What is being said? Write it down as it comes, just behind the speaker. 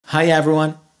Hi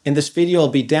everyone, in this video I'll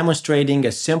be demonstrating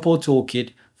a simple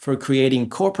toolkit for creating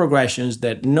chord progressions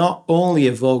that not only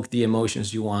evoke the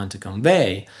emotions you want to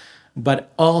convey,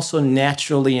 but also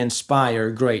naturally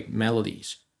inspire great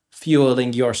melodies,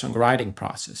 fueling your songwriting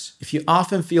process. If you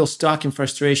often feel stuck in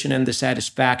frustration and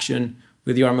dissatisfaction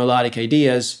with your melodic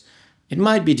ideas, it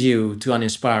might be due to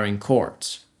uninspiring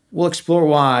chords. We'll explore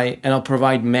why, and I'll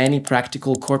provide many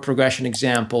practical chord progression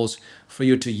examples for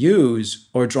you to use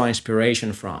or draw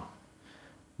inspiration from.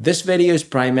 This video is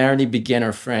primarily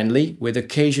beginner-friendly with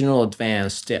occasional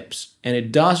advanced tips, and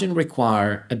it doesn't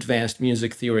require advanced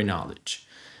music theory knowledge.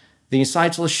 The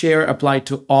insights I'll share apply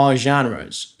to all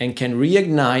genres and can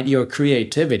reignite your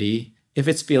creativity if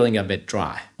it's feeling a bit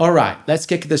dry. Alright, let's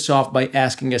kick this off by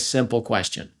asking a simple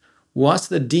question. What's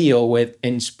the deal with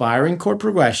inspiring chord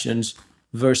progressions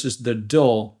versus the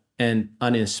dull and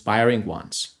uninspiring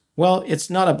ones? Well, it's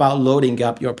not about loading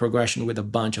up your progression with a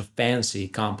bunch of fancy,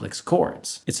 complex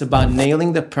chords. It's about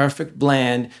nailing the perfect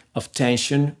blend of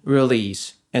tension,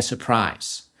 release, and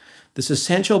surprise. This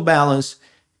essential balance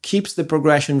keeps the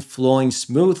progression flowing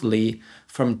smoothly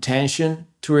from tension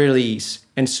to release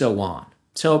and so on.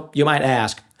 So you might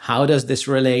ask, how does this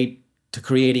relate to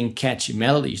creating catchy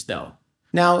melodies though?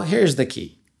 Now, here's the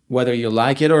key. Whether you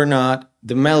like it or not,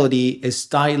 the melody is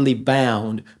tightly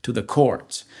bound to the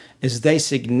chords, as they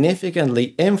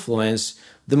significantly influence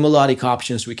the melodic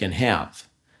options we can have.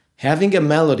 Having a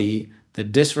melody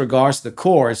that disregards the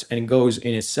chords and goes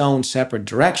in its own separate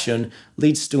direction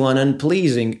leads to an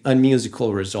unpleasing,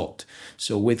 unmusical result.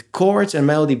 So with chords and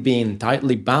melody being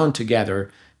tightly bound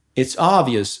together, it's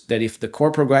obvious that if the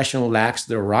chord progression lacks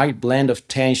the right blend of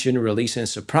tension, release, and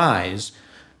surprise,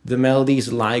 the melody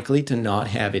is likely to not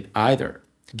have it either.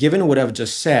 Given what I've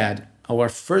just said, our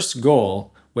first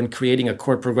goal when creating a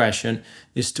chord progression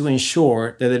is to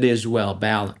ensure that it is well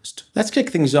balanced. Let's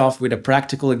kick things off with a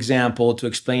practical example to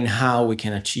explain how we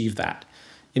can achieve that.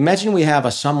 Imagine we have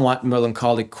a somewhat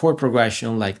melancholic chord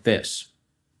progression like this.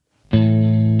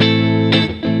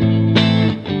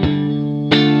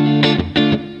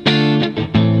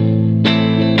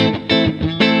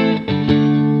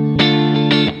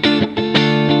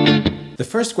 The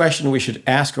first question we should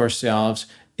ask ourselves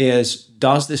is,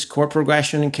 does this chord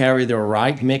progression carry the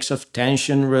right mix of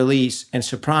tension, release, and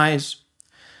surprise?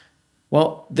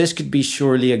 Well, this could be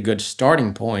surely a good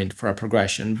starting point for a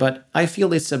progression, but I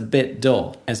feel it's a bit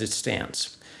dull as it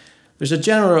stands. There's a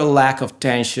general lack of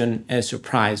tension and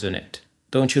surprise in it,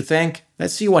 don't you think?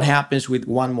 Let's see what happens with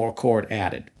one more chord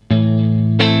added.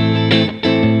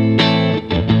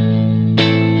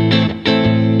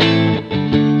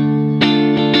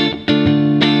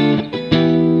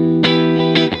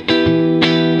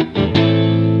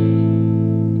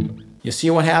 You see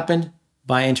what happened?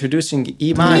 By introducing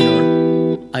E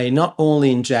minor, I not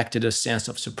only injected a sense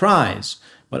of surprise,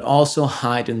 but also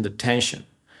heightened the tension.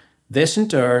 This in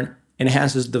turn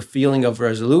enhances the feeling of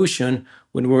resolution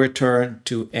when we return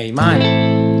to A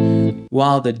minor,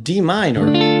 while the D minor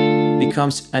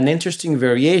becomes an interesting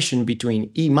variation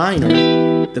between E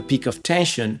minor, the peak of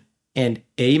tension, and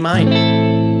A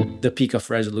minor, the peak of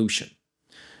resolution.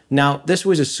 Now, this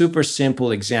was a super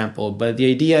simple example, but the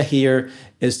idea here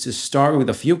is to start with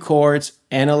a few chords,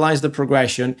 analyze the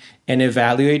progression, and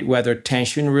evaluate whether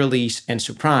tension, release, and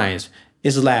surprise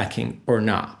is lacking or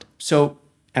not. So,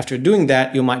 after doing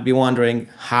that, you might be wondering,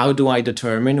 how do I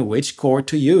determine which chord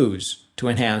to use to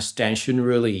enhance tension,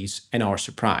 release, and or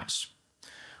surprise?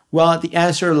 Well, the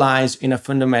answer lies in a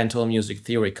fundamental music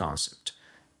theory concept.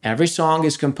 Every song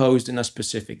is composed in a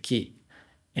specific key,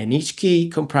 and each key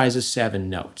comprises 7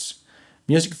 notes.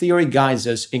 Music theory guides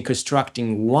us in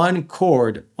constructing one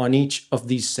chord on each of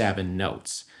these 7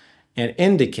 notes, and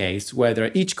indicates whether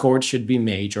each chord should be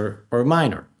major or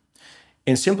minor.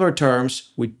 In simpler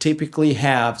terms, we typically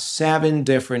have 7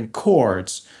 different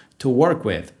chords to work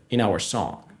with in our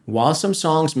song. While some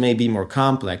songs may be more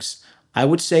complex, I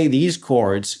would say these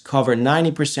chords cover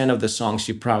 90% of the songs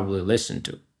you probably listen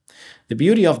to. The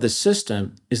beauty of the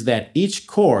system is that each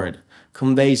chord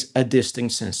conveys a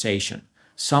distinct sensation.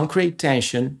 Some create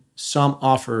tension, some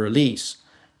offer release,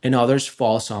 and others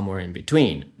fall somewhere in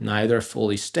between, neither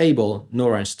fully stable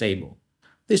nor unstable.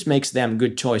 This makes them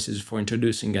good choices for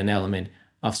introducing an element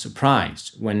of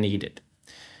surprise when needed.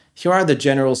 Here are the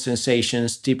general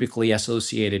sensations typically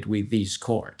associated with these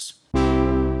chords.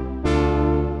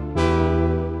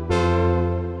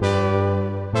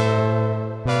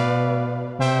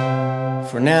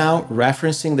 For now,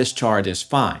 referencing this chart is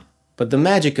fine. But the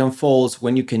magic unfolds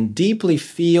when you can deeply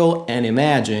feel and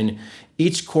imagine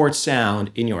each chord sound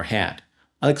in your head.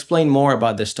 I'll explain more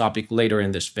about this topic later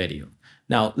in this video.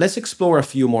 Now, let's explore a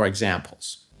few more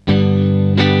examples.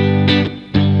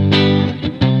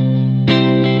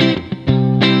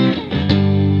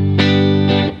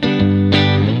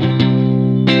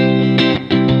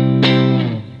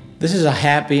 a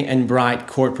happy and bright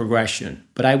chord progression,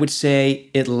 but I would say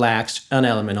it lacks an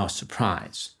element of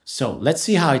surprise. So let's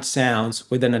see how it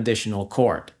sounds with an additional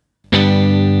chord.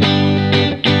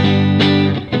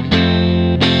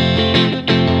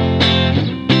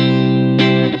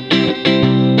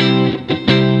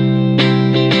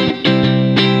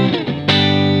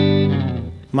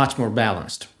 Much more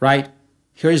balanced, right?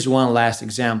 Here's one last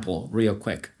example, real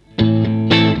quick.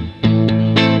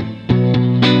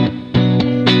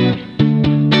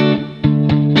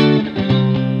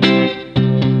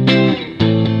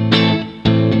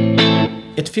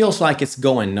 It feels like it's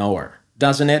going nowhere,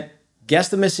 doesn't it? Guess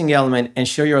the missing element and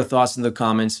share your thoughts in the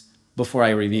comments before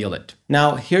I reveal it.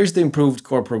 Now, here's the improved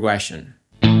chord progression.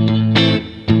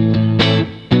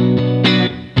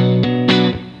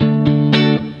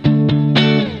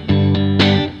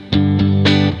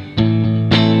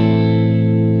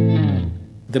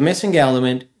 The missing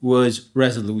element was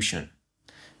resolution.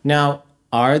 Now,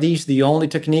 are these the only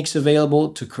techniques available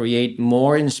to create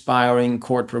more inspiring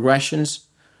chord progressions?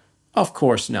 Of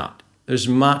course not. There's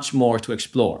much more to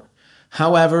explore.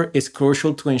 However, it's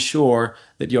crucial to ensure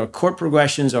that your chord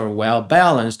progressions are well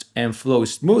balanced and flow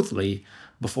smoothly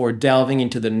before delving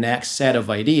into the next set of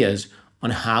ideas on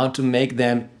how to make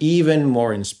them even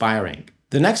more inspiring.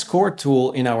 The next chord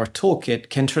tool in our toolkit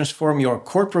can transform your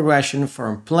chord progression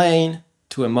from plain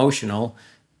to emotional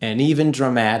and even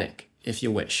dramatic, if you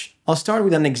wish. I'll start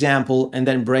with an example and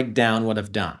then break down what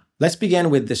I've done. Let's begin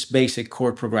with this basic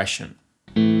chord progression.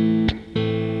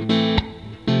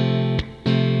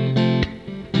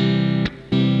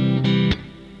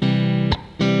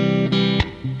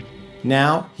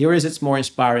 Now, here is its more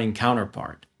inspiring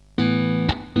counterpart.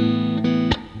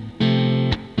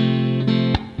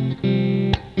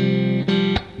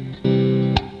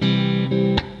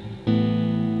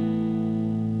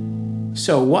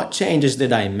 So what changes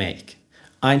did I make?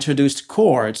 I introduced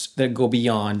chords that go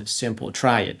beyond simple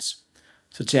triads,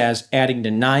 such as adding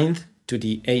the ninth to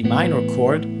the A minor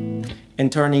chord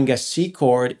and turning a C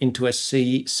chord into a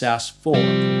C sus4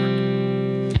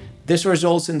 chord. This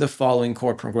results in the following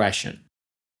chord progression.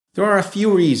 There are a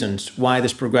few reasons why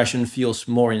this progression feels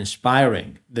more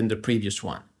inspiring than the previous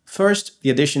one. First, the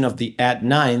addition of the add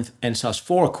ninth and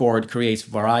sus4 chord creates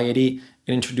variety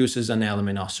and introduces an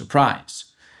element of surprise.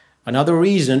 Another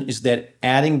reason is that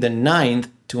adding the ninth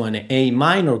to an A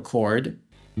minor chord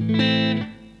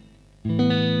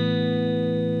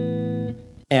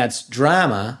adds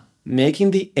drama,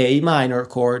 making the A minor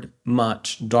chord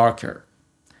much darker.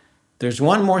 There's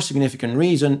one more significant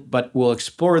reason, but we'll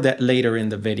explore that later in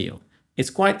the video.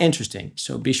 It's quite interesting,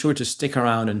 so be sure to stick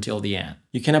around until the end.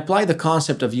 You can apply the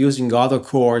concept of using other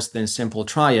chords than simple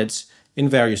triads in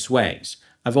various ways.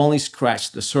 I've only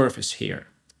scratched the surface here.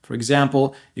 For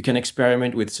example, you can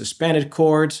experiment with suspended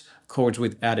chords, chords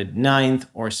with added ninth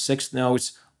or sixth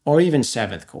notes, or even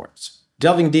seventh chords.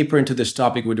 Delving deeper into this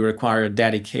topic would require a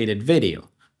dedicated video,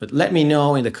 but let me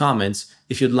know in the comments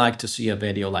if you'd like to see a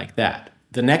video like that.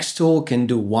 The next tool can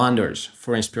do wonders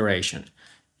for inspiration.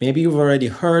 Maybe you've already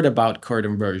heard about chord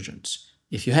inversions.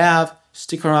 If you have,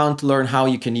 stick around to learn how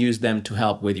you can use them to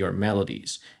help with your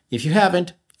melodies. If you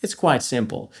haven't, it's quite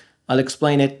simple. I'll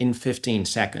explain it in 15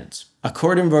 seconds. A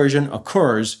chord inversion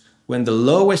occurs when the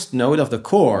lowest note of the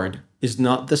chord is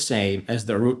not the same as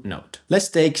the root note. Let's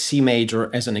take C major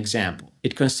as an example.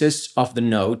 It consists of the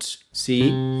notes C,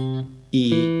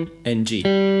 E, and G.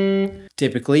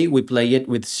 Typically, we play it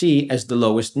with C as the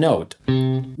lowest note,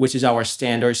 which is our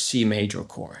standard C major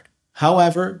chord.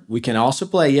 However, we can also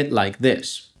play it like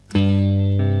this,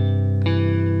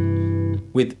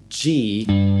 with G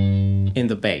in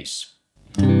the bass.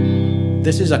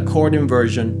 This is a chord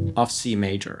inversion of C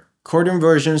major. Chord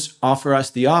inversions offer us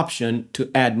the option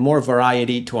to add more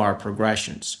variety to our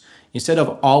progressions. Instead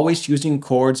of always using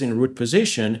chords in root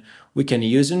position, we can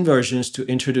use inversions to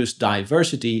introduce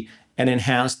diversity and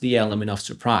enhance the element of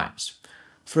surprise.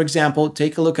 For example,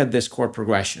 take a look at this chord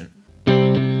progression.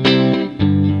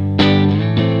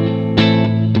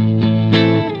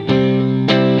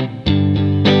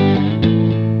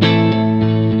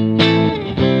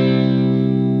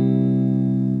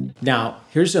 Now,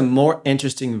 here's a more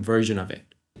interesting version of it.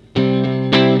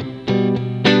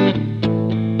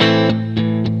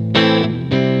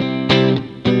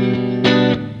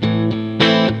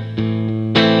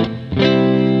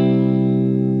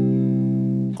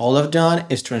 All I've done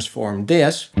is transform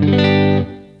this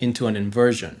into an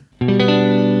inversion.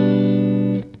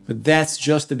 But that's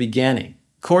just the beginning.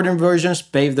 Chord inversions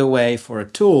pave the way for a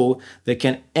tool that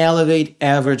can elevate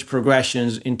average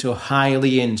progressions into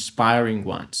highly inspiring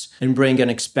ones and bring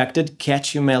unexpected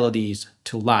catchy melodies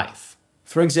to life.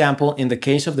 For example, in the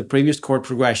case of the previous chord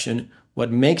progression,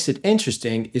 What makes it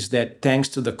interesting is that thanks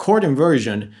to the chord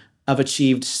inversion, I've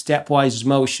achieved stepwise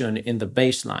motion in the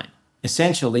bass line.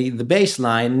 Essentially, the bass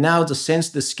line now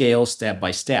descends the scale step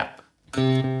by step.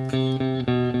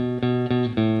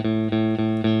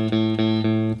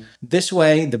 This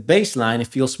way, the bass line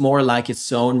feels more like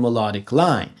its own melodic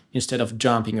line, instead of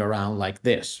jumping around like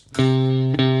this.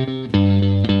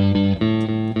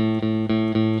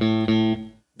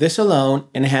 This alone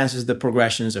enhances the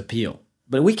progression's appeal,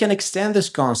 but we can extend this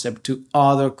concept to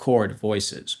other chord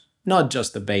voices, not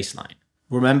just the bass line.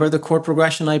 Remember the chord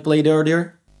progression I played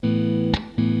earlier?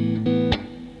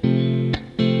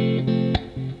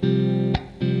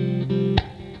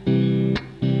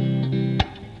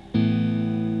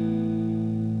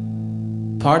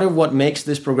 Part of what makes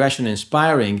this progression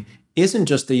inspiring isn't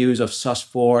just the use of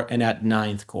sus4 and add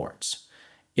ninth chords.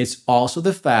 It's also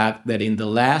the fact that in the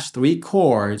last three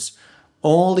chords,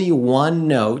 only one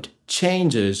note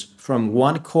changes from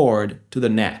one chord to the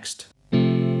next.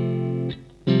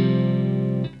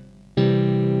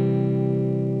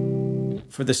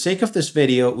 For the sake of this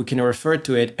video, we can refer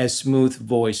to it as smooth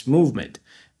voice movement,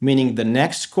 meaning the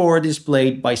next chord is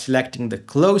played by selecting the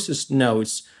closest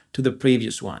notes to the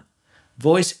previous one.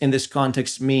 Voice in this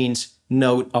context means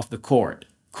note of the chord.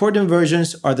 Chord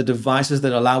inversions are the devices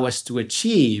that allow us to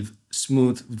achieve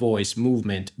smooth voice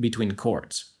movement between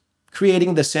chords,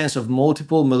 creating the sense of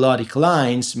multiple melodic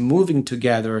lines moving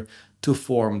together to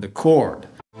form the chord.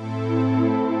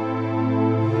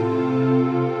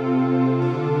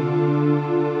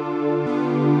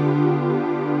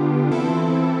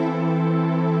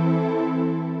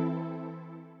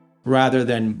 Rather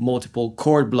than multiple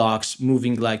chord blocks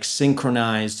moving like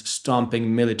synchronized,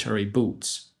 stomping military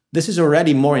boots. This is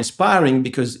already more inspiring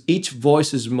because each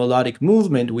voice's melodic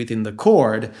movement within the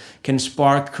chord can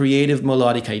spark creative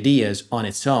melodic ideas on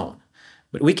its own.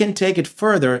 But we can take it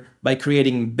further by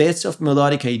creating bits of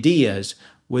melodic ideas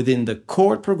within the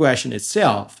chord progression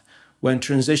itself when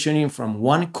transitioning from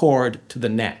one chord to the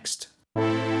next.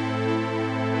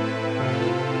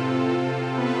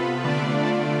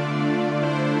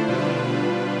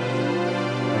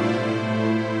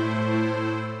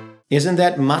 Isn't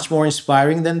that much more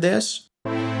inspiring than this?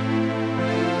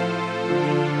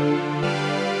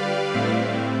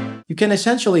 You can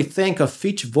essentially think of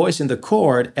each voice in the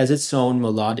chord as its own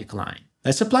melodic line.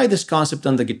 Let's apply this concept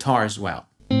on the guitar as well.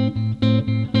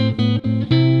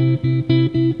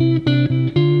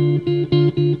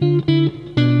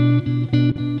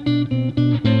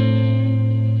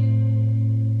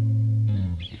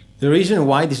 The reason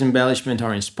why these embellishments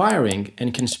are inspiring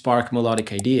and can spark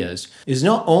melodic ideas is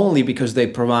not only because they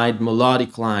provide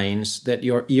melodic lines that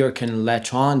your ear can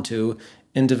latch onto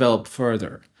and develop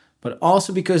further, but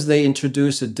also because they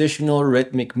introduce additional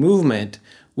rhythmic movement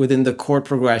within the chord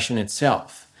progression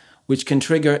itself, which can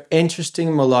trigger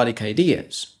interesting melodic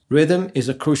ideas. Rhythm is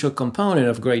a crucial component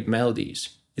of great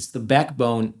melodies. It's the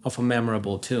backbone of a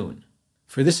memorable tune.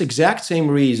 For this exact same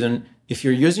reason, if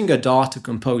you're using a DAW to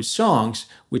compose songs,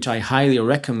 which I highly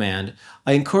recommend,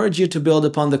 I encourage you to build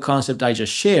upon the concept I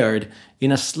just shared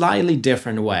in a slightly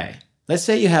different way. Let's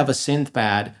say you have a synth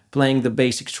pad playing the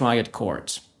basic triad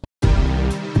chords.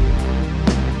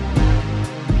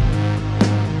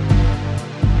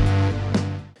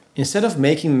 Instead of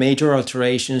making major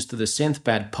alterations to the synth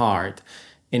pad part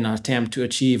in an attempt to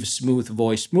achieve smooth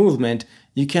voice movement,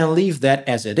 you can leave that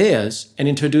as it is and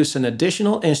introduce an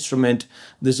additional instrument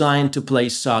designed to play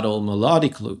subtle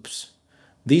melodic loops.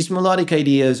 These melodic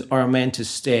ideas are meant to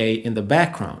stay in the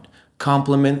background,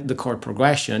 complement the chord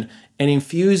progression, and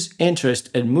infuse interest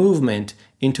and movement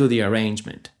into the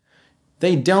arrangement.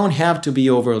 They don't have to be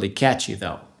overly catchy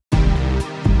though.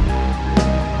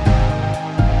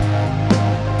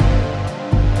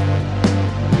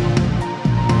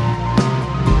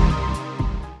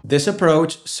 This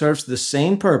approach serves the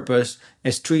same purpose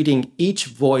as treating each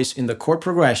voice in the chord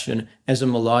progression as a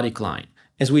melodic line,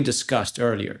 as we discussed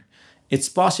earlier. It's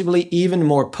possibly even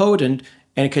more potent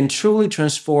and can truly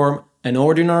transform an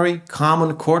ordinary,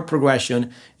 common chord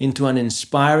progression into an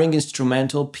inspiring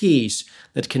instrumental piece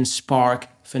that can spark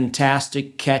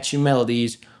fantastic, catchy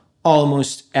melodies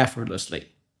almost effortlessly.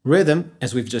 Rhythm,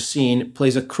 as we've just seen,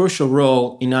 plays a crucial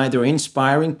role in either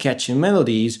inspiring catchy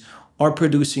melodies or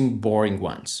producing boring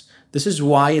ones. This is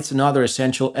why it's another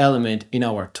essential element in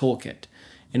our toolkit.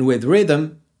 And with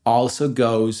rhythm also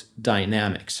goes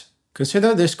dynamics.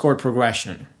 Consider this chord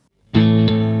progression.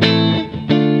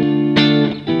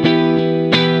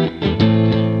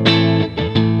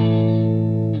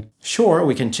 Sure,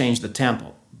 we can change the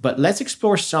tempo, but let's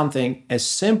explore something as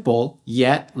simple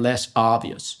yet less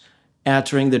obvious,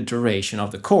 altering the duration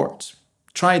of the chords.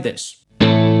 Try this.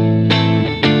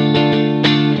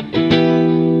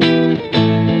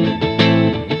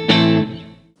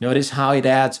 Notice how it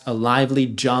adds a lively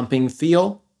jumping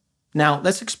feel? Now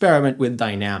let's experiment with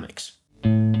dynamics.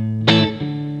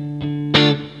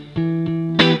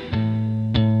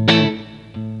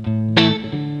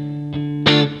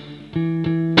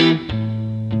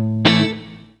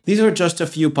 These are just a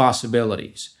few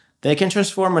possibilities. They can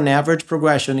transform an average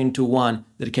progression into one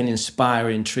that can inspire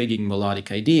intriguing melodic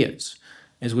ideas.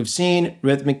 As we've seen,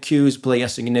 rhythmic cues play a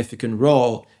significant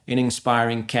role in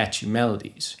inspiring catchy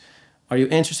melodies. Are you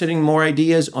interested in more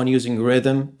ideas on using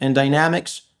rhythm and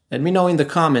dynamics? Let me know in the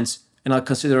comments and I'll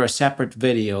consider a separate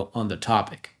video on the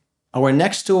topic. Our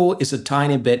next tool is a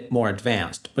tiny bit more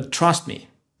advanced, but trust me,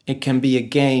 it can be a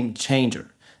game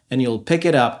changer and you'll pick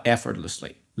it up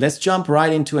effortlessly. Let's jump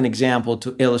right into an example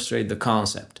to illustrate the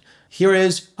concept. Here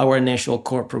is our initial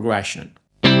chord progression.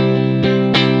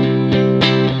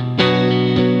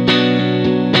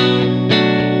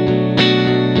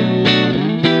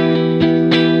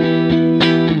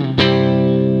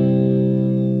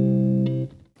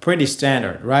 Pretty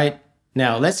standard, right?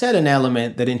 Now let's add an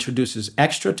element that introduces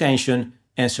extra tension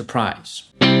and surprise.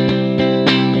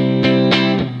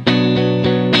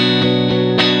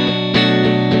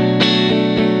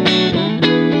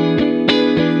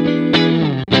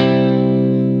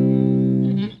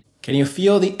 Can you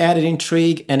feel the added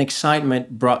intrigue and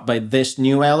excitement brought by this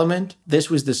new element? This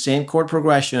was the same chord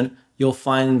progression you'll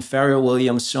find in Pharrell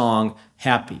Williams' song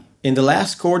Happy. In the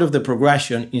last chord of the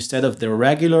progression, instead of the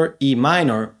regular E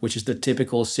minor, which is the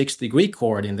typical 6th-degree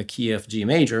chord in the key of G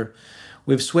major,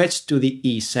 we've switched to the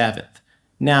E7th.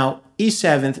 Now,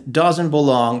 E7th doesn't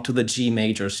belong to the G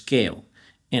major scale,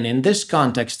 and in this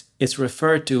context, it's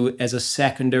referred to as a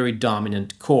secondary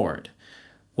dominant chord.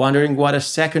 Wondering what a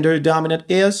secondary dominant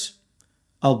is?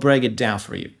 I'll break it down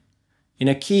for you. In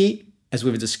a key, as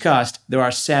we've discussed, there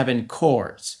are 7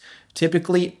 chords.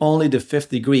 Typically, only the 5th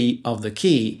degree of the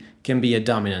key can be a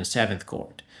dominant 7th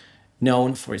chord,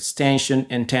 known for its tension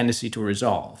and tendency to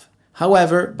resolve.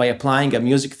 However, by applying a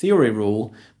music theory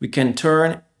rule, we can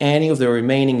turn any of the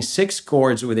remaining 6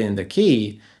 chords within the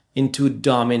key into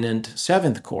dominant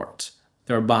 7th chords,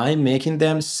 thereby making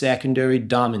them secondary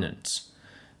dominants.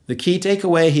 The key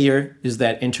takeaway here is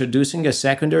that introducing a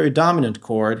secondary dominant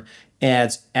chord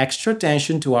adds extra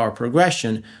tension to our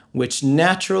progression, which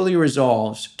naturally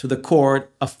resolves to the chord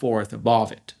a fourth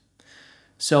above it.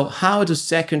 So how do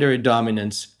secondary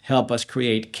dominants help us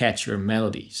create catchier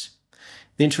melodies?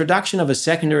 The introduction of a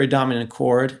secondary dominant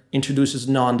chord introduces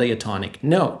non-diatonic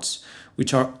notes,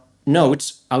 which are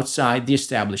notes outside the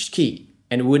established key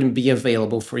and wouldn't be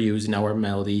available for use in our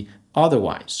melody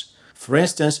otherwise. For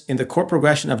instance, in the chord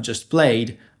progression I've just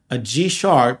played, a G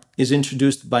sharp is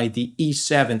introduced by the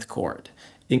E7th chord.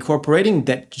 Incorporating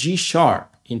that G sharp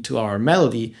into our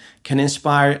melody can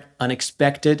inspire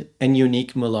unexpected and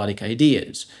unique melodic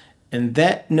ideas. And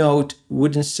that note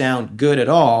wouldn't sound good at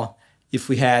all if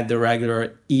we had the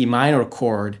regular E minor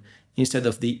chord instead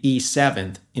of the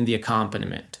E7th in the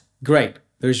accompaniment. Great,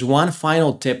 there's one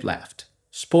final tip left.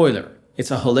 Spoiler,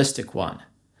 it's a holistic one.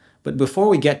 But before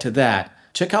we get to that,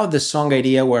 check out this song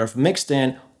idea where I've mixed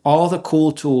in all the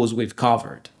cool tools we've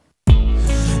covered.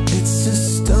 It's a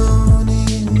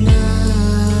stony night.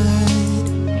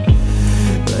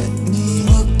 Let me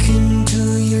look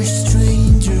into your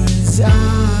stranger's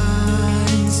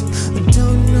eyes. I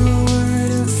don't know where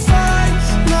to find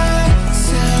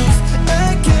myself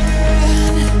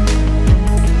again.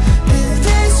 In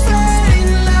this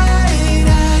fading light,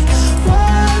 I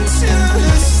want to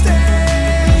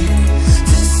stay.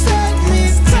 Just let me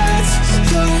touch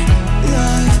your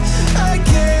love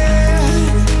again.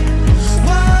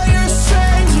 While your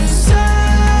stranger's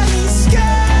eyes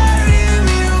carry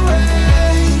me away.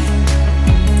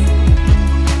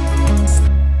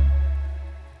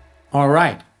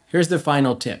 Alright, here's the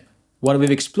final tip. What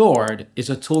we've explored is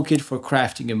a toolkit for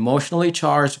crafting emotionally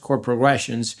charged chord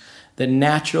progressions that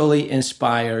naturally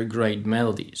inspire great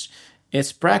melodies.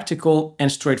 It's practical and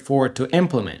straightforward to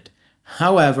implement.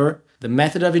 However, the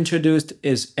method I've introduced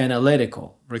is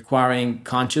analytical, requiring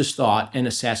conscious thought and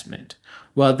assessment.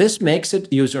 While this makes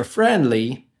it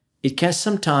user-friendly, it can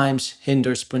sometimes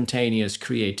hinder spontaneous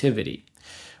creativity.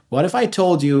 What if I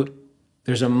told you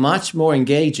there's a much more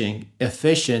engaging,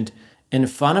 efficient, and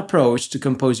fun approach to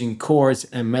composing chords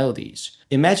and melodies?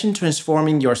 Imagine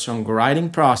transforming your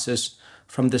songwriting process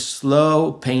from the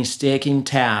slow, painstaking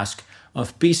task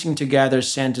of piecing together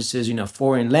sentences in a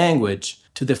foreign language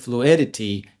to the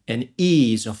fluidity and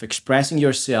ease of expressing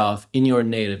yourself in your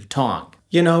native tongue.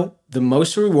 You know, the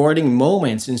most rewarding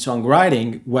moments in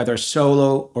songwriting, whether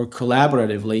solo or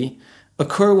collaboratively,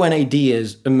 occur when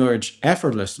ideas emerge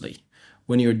effortlessly,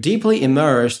 when you're deeply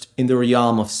immersed in the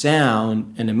realm of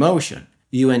sound and emotion.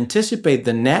 You anticipate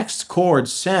the next chord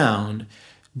sound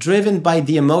driven by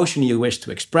the emotion you wish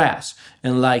to express,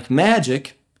 and like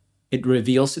magic, it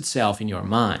reveals itself in your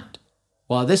mind.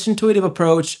 While this intuitive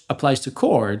approach applies to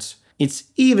chords, it's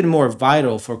even more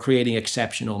vital for creating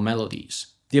exceptional melodies.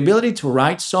 The ability to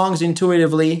write songs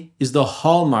intuitively is the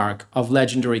hallmark of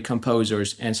legendary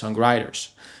composers and songwriters.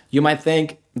 You might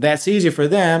think, that's easy for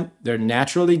them, they're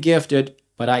naturally gifted,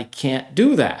 but I can't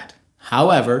do that.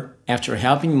 However, after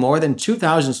helping more than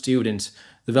 2,000 students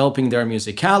developing their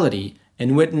musicality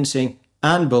and witnessing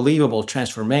unbelievable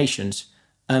transformations,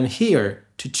 I'm here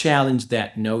to challenge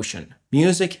that notion.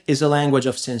 Music is a language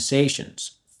of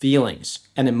sensations, feelings,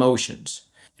 and emotions.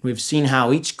 We've seen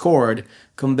how each chord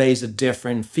conveys a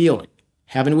different feeling,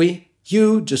 haven't we?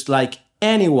 You, just like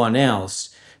anyone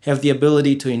else, have the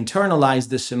ability to internalize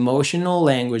this emotional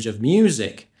language of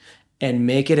music and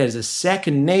make it as a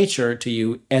second nature to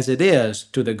you as it is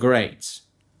to the greats.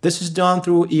 This is done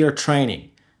through ear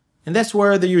training, and that's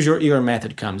where the use your ear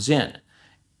method comes in.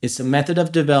 It's a method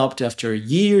I've developed after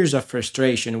years of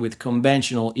frustration with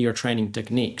conventional ear training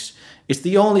techniques. It's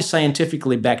the only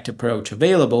scientifically backed approach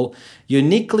available,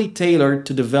 uniquely tailored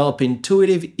to develop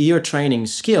intuitive ear training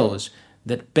skills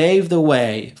that pave the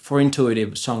way for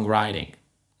intuitive songwriting.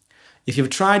 If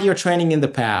you've tried ear training in the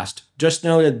past, just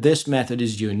know that this method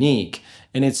is unique,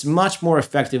 and it's much more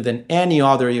effective than any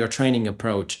other ear training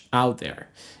approach out there.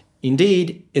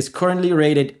 Indeed, it's currently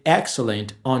rated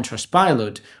excellent on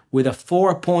Trustpilot with a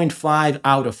 4.5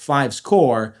 out of 5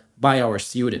 score by our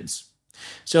students.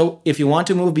 So if you want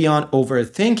to move beyond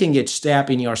overthinking each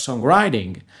step in your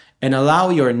songwriting and allow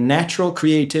your natural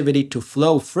creativity to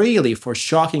flow freely for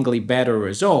shockingly better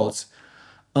results,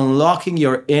 unlocking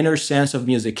your inner sense of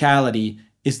musicality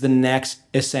is the next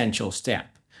essential step.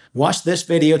 Watch this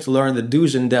video to learn the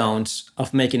do's and don'ts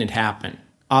of making it happen.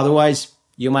 Otherwise,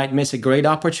 you might miss a great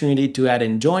opportunity to add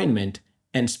enjoyment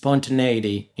and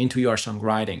spontaneity into your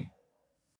songwriting.